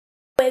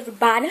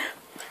Everybody,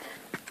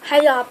 how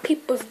y'all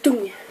peoples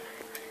doing?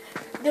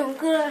 Doing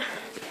good?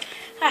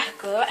 That's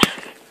good.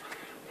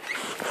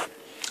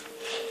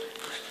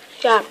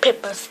 Y'all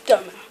peoples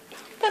doing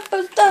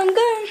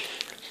good?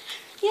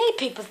 Yeah,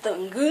 people's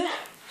doing good.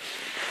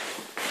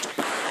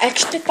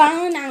 Extra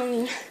phone on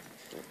you.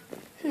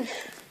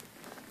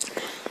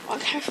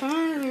 Okay,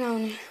 phone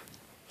on you.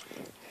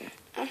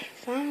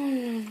 Phone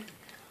on you.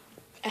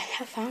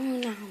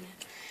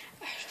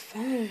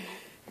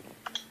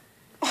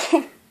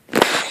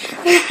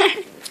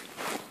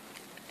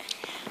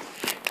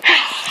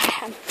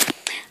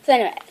 So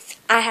anyways,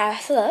 I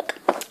have to look.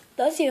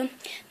 Those of you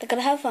that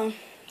gonna have fun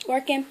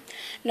working,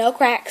 no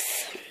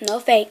cracks, no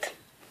fake,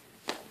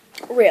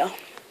 real.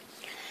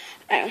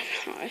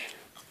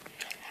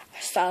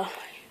 So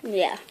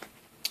yeah.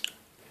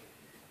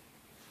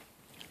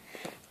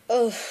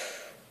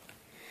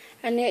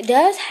 And it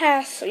does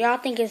have, so y'all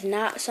think it's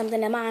not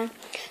something of mine.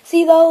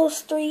 See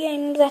those 3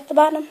 games at the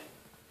bottom?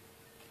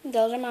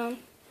 Those are mine.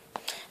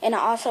 And I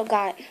also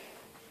got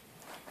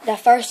the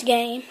first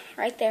game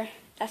right there.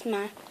 That's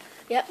mine.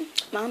 Yep,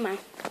 mine.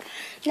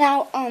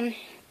 Now,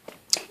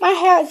 my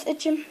hair is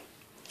itching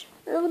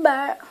really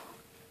bad.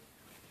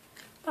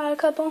 By a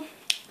couple.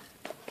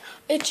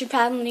 Itchy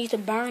probably needs to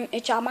burn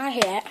itch out my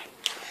head.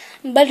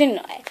 But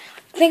anyway,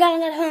 I think I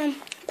got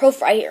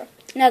proof right here.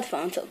 Another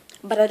phone too.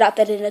 But I dropped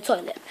that in the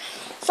toilet.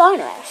 So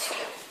anyways,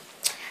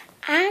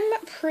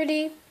 I'm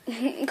pretty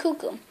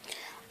cuckoo.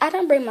 I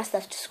don't bring my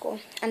stuff to school.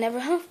 I never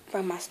have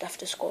bring my stuff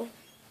to school.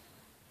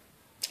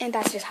 And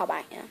that's just how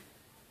I am.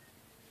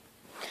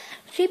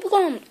 People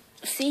gonna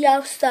see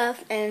your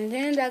stuff and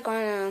then they're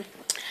gonna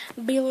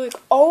be like,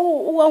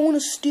 oh, I want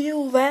to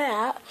steal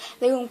that.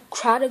 They're gonna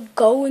try to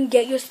go and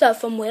get your stuff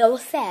from where it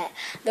was at.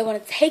 They're gonna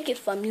take it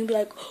from you and be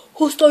like,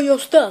 who stole your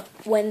stuff?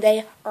 When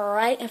they are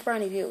right in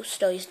front of you,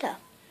 stole your stuff.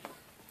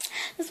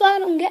 That's why I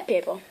don't get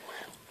people.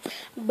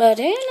 But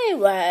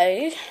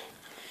anyway,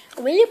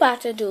 we're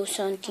about to do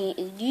something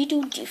a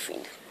little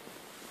different.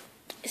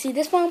 See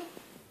this one?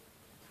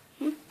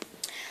 I'm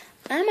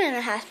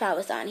gonna have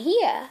powers on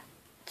here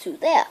to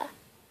there.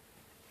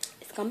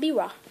 It's gonna be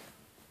raw.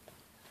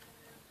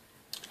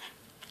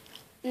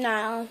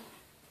 Now,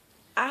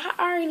 I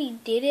already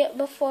did it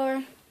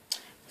before,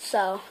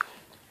 so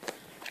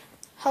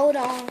hold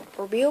on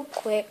real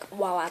quick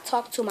while I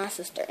talk to my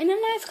sister in a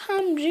nice,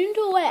 calm,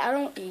 gentle way. I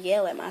don't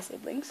yell at my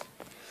siblings.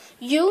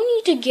 You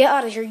need to get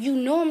out of here. You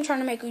know I'm trying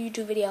to make a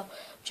YouTube video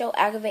with your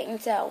aggravating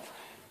self.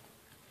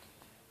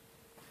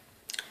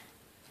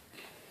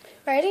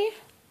 Ready?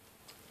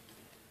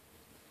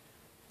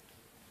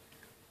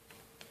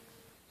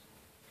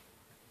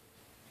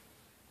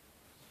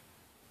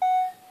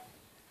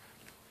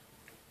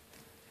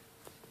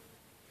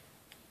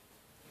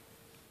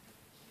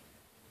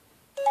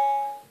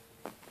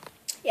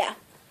 Yeah,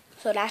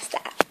 so that's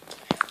that.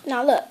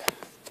 Now look,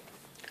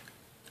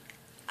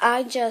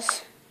 I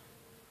just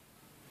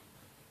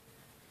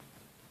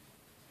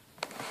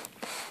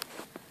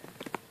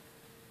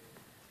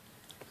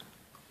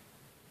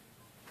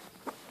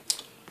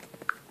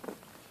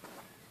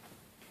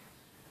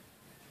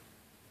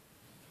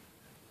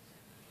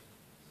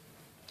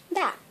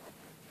that.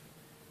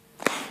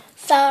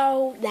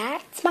 So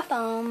that's my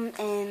phone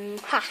and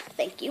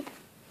thank you.